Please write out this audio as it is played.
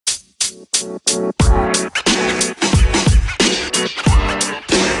You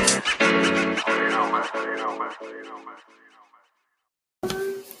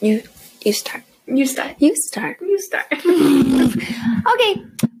start. You start. You start. You start. Okay,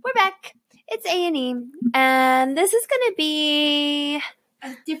 we're back. It's A&E, and this is gonna be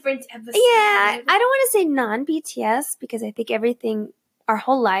A different episode. I don't want to say non-BTS because I think our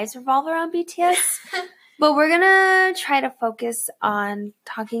whole lives revolve around BTS. But we're gonna try to focus on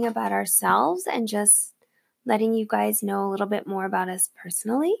talking about ourselves and just letting you guys know a little bit more about us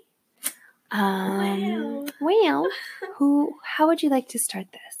personally. Well, how would you like to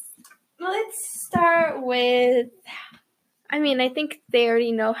start this? Let's start with, I think they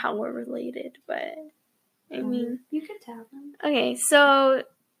already know how we're related, but You could tell them. Okay, so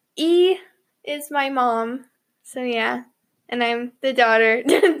E is my mom, so yeah, and I'm the daughter.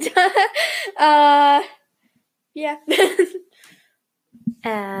 Yeah.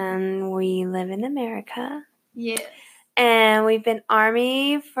 And we live in America. Yes. And we've been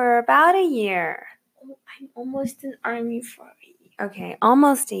Army for about a year. Oh, I'm almost in Army for a year. Okay,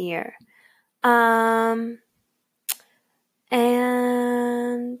 almost a year. And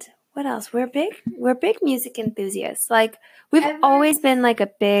what else? We're big music enthusiasts. Like, we've always been like a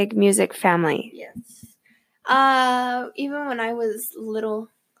big music family. Yes. Even when I was little.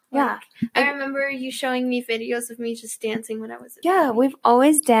 Yeah. I remember you showing me videos of me just dancing when I was a baby. We've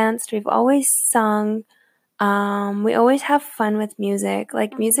always danced. We've always sung. We always have fun with music.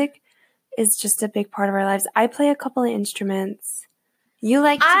 Like, music is just a big part of our lives. I play a couple of instruments. You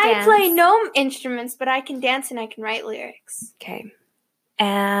like to dance? I play no instruments, but I can dance and I can write lyrics. Okay.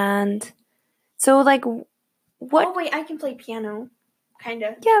 And so, like, what? Oh, wait, I can play piano. Kind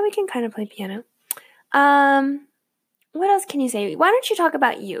of. Yeah, we can kind of play piano. What else can you say? Why don't you talk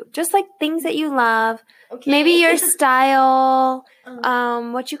about you? Just, like, things that you love. Okay. Maybe your style.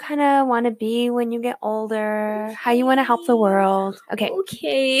 What you kind of want to be when you get older. Okay. How you want to help the world. Okay.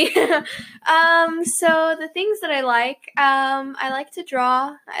 Okay. So the things that I like to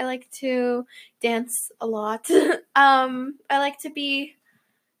draw. I like to dance a lot. I like to be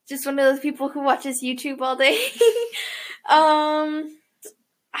just one of those people who watches YouTube all day.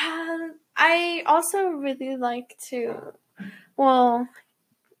 I also really like to,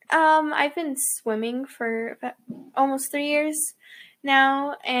 I've been swimming for about almost 3 years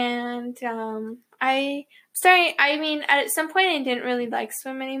now, and at some point I didn't really like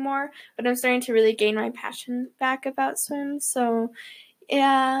swim anymore, but I'm starting to really gain my passion back about swim, so,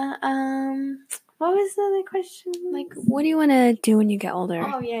 yeah, what was the other question? Like, what do you want to do when you get older?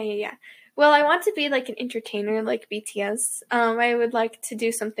 Oh, yeah. Well, I want to be like an entertainer like BTS. I would like to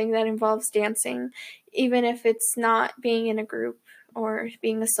do something that involves dancing, even if it's not being in a group or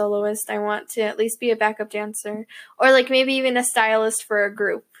being a soloist. I want to at least be a backup dancer, or like maybe even a stylist for a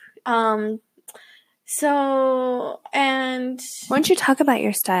group. So, and why don't you talk about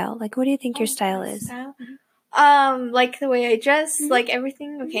your style? Like, what do you think your style is? Style? Like the way I dress, like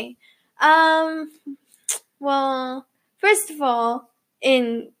everything. Okay. Well, first of all,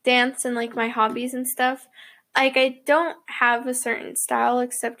 in dance and like my hobbies and stuff, like I don't have a certain style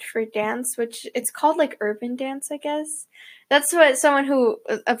except for dance, which it's called like urban dance, I guess. That's what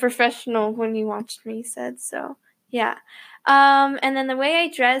a professional when you watched me said, so yeah. And then the way I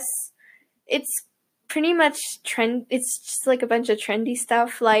dress, it's pretty much it's just like a bunch of trendy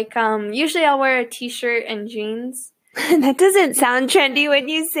stuff. Like, usually I'll wear a t-shirt and jeans. That doesn't sound trendy when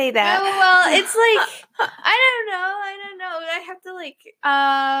you say that. Oh, well, it's like, I don't know. I have to like,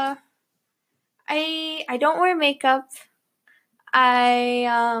 I don't wear makeup. I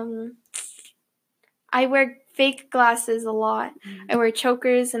wear fake glasses a lot. I wear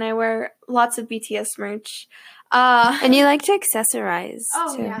chokers and I wear lots of BTS merch. And you like to accessorize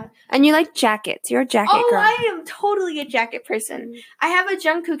too. Yeah. And you like jackets. You're a jacket girl. I am totally a jacket person. I have a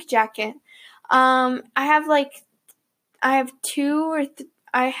Jungkook jacket. I have two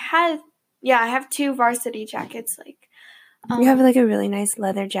varsity jackets. Like, you have like a really nice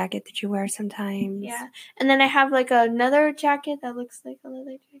leather jacket that you wear sometimes. Yeah, and then I have like another jacket that looks like a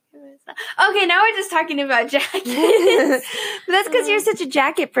leather jacket. Okay, now we're just talking about jackets. But that's because you're such a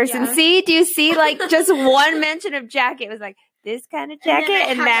jacket person. Yeah. See, do you see like just one mention of jacket? It was like this kind of jacket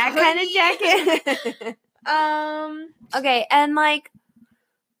and that kind of jacket. Okay, and like,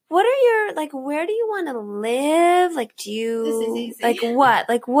 what are your, like, where do you want to live? Like, do you, this is easy. Like, what?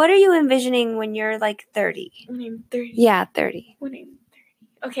 Like, what are you envisioning when you're, like, 30? When I'm 30? Yeah, 30. When I'm 30.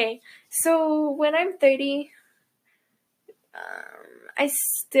 Okay, so when I'm 30, I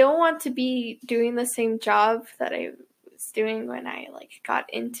still want to be doing the same job that I was was doing when I like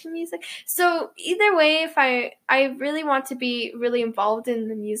got into music. So either way, if I really want to be really involved in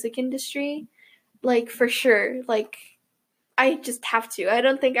the music industry, like for sure, like I just have to. I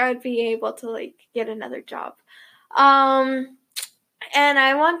don't think I would be able to like get another job. And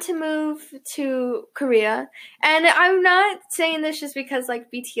I want to move to Korea. And I'm not saying this just because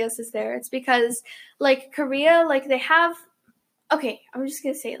like BTS is there. It's because like Korea, like they have, okay, I'm just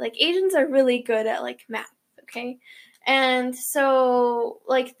going to say it, like Asians are really good at like math, okay? And so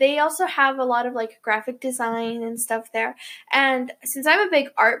like they also have a lot of like graphic design and stuff there. And since I'm a big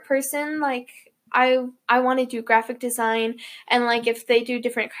art person, like I want to do graphic design, and like if they do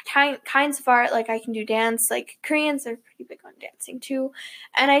different kinds of art, like I can do dance. Like Koreans are pretty big on dancing too,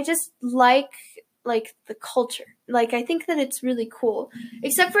 and I just like the culture. Like I think that it's really cool,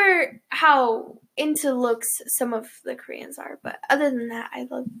 except for how into looks some of the Koreans are. But other than that,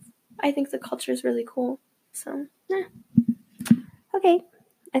 I think the culture is really cool. So yeah. Okay,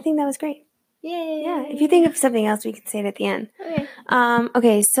 I think that was great. Yay. Yeah, if you think of something else, we can say it at the end. Okay.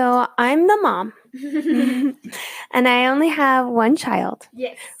 Okay, so I'm the mom, and I only have one child.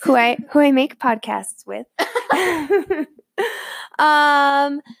 Yes. Who I make podcasts with. And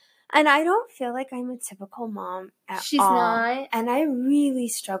I don't feel like I'm a typical mom at all. She's not. And I really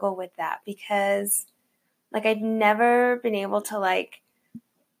struggle with that because, like, I'd never been able to like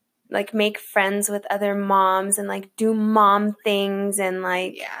make friends with other moms and like do mom things and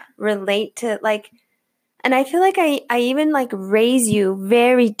like relate to like, and I feel like I even like raise you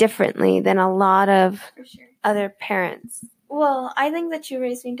very differently than a lot of other parents. Well, I think that you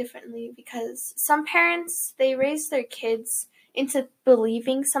raised me differently because some parents, they raise their kids into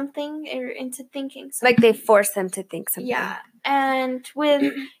believing something or into thinking something. Like they force them to think something. Yeah. And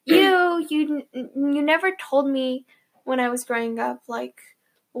with you never told me when I was growing up, like,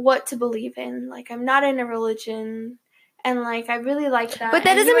 what to believe in. Like, I'm not in a religion. And, like, I really like that. But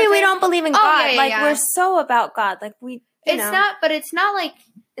that doesn't mean we don't believe in God. Yeah. We're so about God. Like, it's not like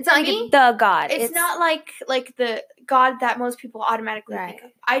the God. It's not like the God that most people automatically think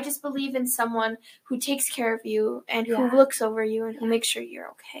of. I just believe in someone who takes care of you and who looks over you and who makes sure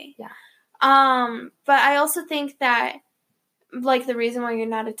you're okay. Yeah. But I also think that, like, the reason why you're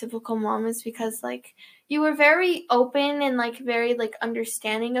not a typical mom is because, like, you were very open and, like, very, like,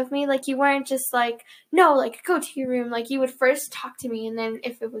 understanding of me. Like, you weren't just like, no, like, go to your room. Like, you would first talk to me, and then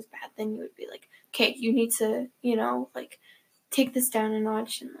if it was bad, then you would be like, okay, you need to, like, take this down a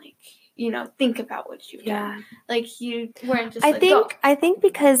notch and, like, think about what you've done. Like, you weren't just I think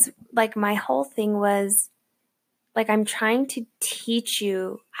because, like, my whole thing was, like, I'm trying to teach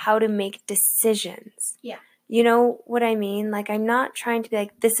you how to make decisions. Yeah. You know what I mean? Like, I'm not trying to be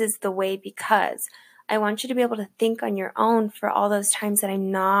like, this is the way, because I want you to be able to think on your own for all those times that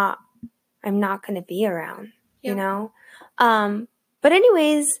I'm not going to be around, you know? But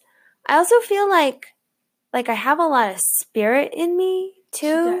anyways, I also feel like I have a lot of spirit in me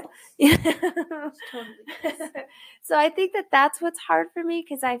too. So I think that that's what's hard for me,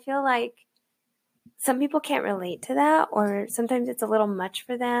 because I feel like some people can't relate to that, or sometimes it's a little much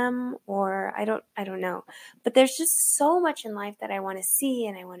for them, or I don't know. But there's just so much in life that I want to see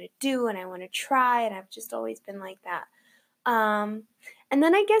and I want to do and I want to try, and I've just always been like that. And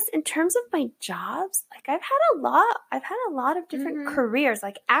then I guess in terms of my jobs, like I've had a lot of different careers,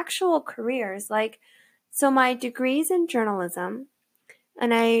 like actual careers. Like, so my degree's in journalism,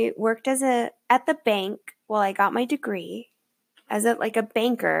 and I worked at the bank while I got my degree as a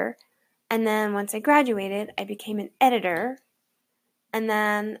banker. And then once I graduated, I became an editor. And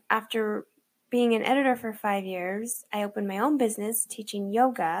then after being an editor for 5 years, I opened my own business teaching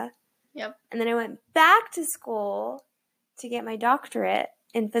yoga. Yep. And then I went back to school to get my doctorate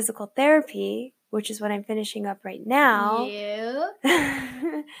in physical therapy, which is what I'm finishing up right now. Yeah.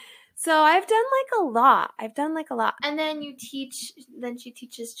 So I've done a lot. And then she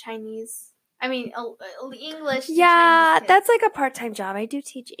teaches Chinese. I mean, English. Yeah, that's like a part-time job. I do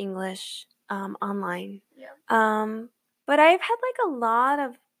teach English online. Yeah. But I've had a lot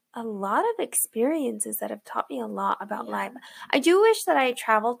of experiences that have taught me a lot about life. I do wish that I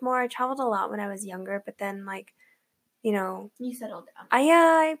traveled more. I traveled a lot when I was younger, but then you settled down.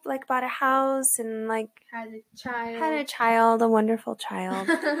 I bought a house and had a child, a wonderful child.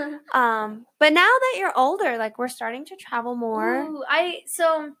 But now that you're older, we're starting to travel more. Ooh,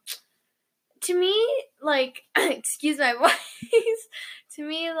 so to me, excuse my voice. To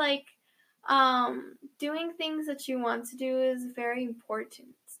me, doing things that you want to do is very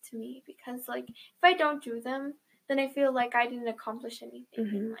important to me, because if I don't do them, then I feel like I didn't accomplish anything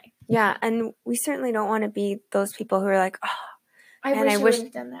in life. Yeah, and we certainly don't want to be those people who are like, oh, I wish you would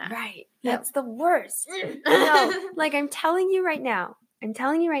have done that. Right. That's the worst. No, like I'm telling you right now,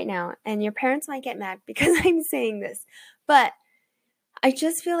 and your parents might get mad because I'm saying this, but I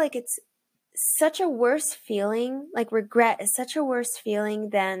just feel like it's such a worse feeling, like regret is such a worse feeling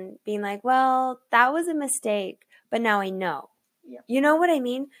than being like, well, that was a mistake, but now I know. Yep. You know what I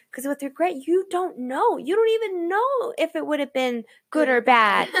mean? Because with regret, you don't know. You don't even know if it would have been good or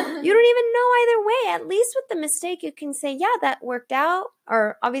bad. You don't even know either way. At least with the mistake, you can say, yeah, that worked out.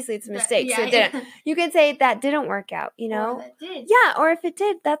 Or obviously it's a mistake, so it didn't. You can say that didn't work out, you know? Or that did. Yeah, or if it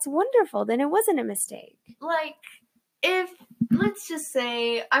did, that's wonderful. Then it wasn't a mistake. Like, if, let's just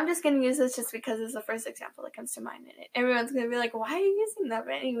say, I'm just going to use this just because it's the first example that comes to mind in it. Everyone's going to be like, why are you using that?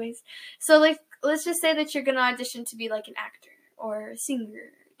 But anyways, so like, let's just say that you're going to audition to be like an actor or a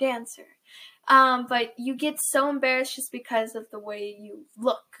singer, dancer. But you get so embarrassed just because of the way you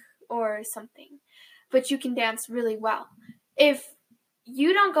look or something. But you can dance really well. If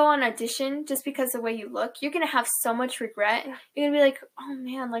you don't go on audition just because of the way you look, you're going to have so much regret. You're going to be like, oh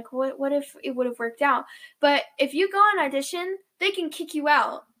man, like what if it would have worked out? But if you go on audition, they can kick you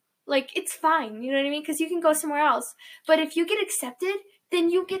out. Like, it's fine, you know what I mean? Because you can go somewhere else. But if you get accepted, then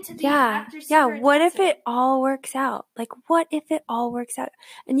you get to be an actor. Yeah, what if it all works out? Like, what if it all works out?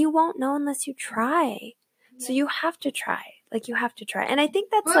 And you won't know unless you try. Yeah. So you have to try. Like, you have to try. And I think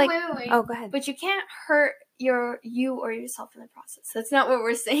that's wait. Oh, go ahead. But you can't hurt you or yourself in the process. That's not what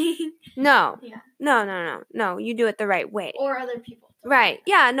we're saying. No. Yeah. No. You do it the right way. Or other people. Right.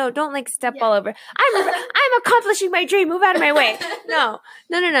 Yeah, no, don't like step all over. I'm accomplishing my dream. Move out of my way. No.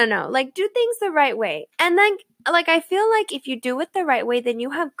 Like, do things the right way. And then, like, I feel like if you do it the right way, then you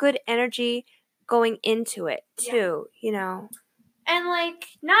have good energy going into it too, you know. And like,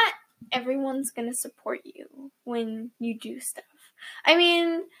 not everyone's gonna support you when you do stuff. I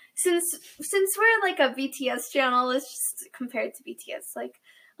mean, since we're like a BTS channel, let's just compare it to BTS.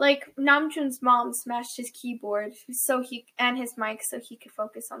 Like Namjoon's mom smashed his keyboard and his mic so he could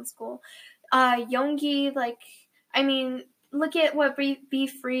focus on school. Yoongi, like, I mean, look at what Be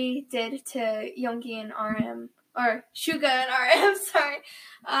Free did to Yoongi and RM, or Suga and RM. Sorry.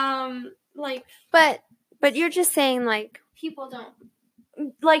 Like, but you're just saying, like, people don't.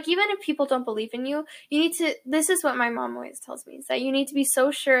 Like, even if people don't believe in you, you need to, this is what my mom always tells me, is that you need to be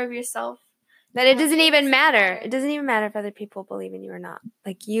so sure of yourself that it doesn't even matter. It doesn't even matter if other people believe in you or not.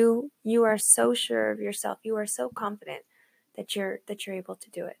 Like, you are so sure of yourself. You are so confident that you're able to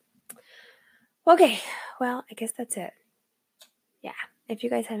do it. Okay, well, I guess that's it. Yeah, if you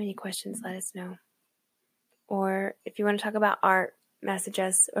guys have any questions, let us know. Or if you want to talk about art, message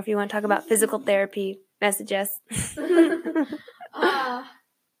us. Or if you want to talk about physical therapy, message us.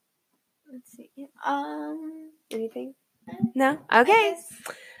 Let's see. Anything? No? Okay.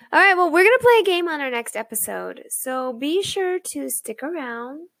 All right, well, we're going to play a game on our next episode. So be sure to stick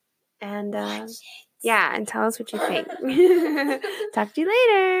around and and tell us what you think. Talk to you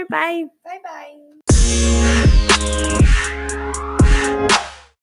later. Bye. Bye-bye.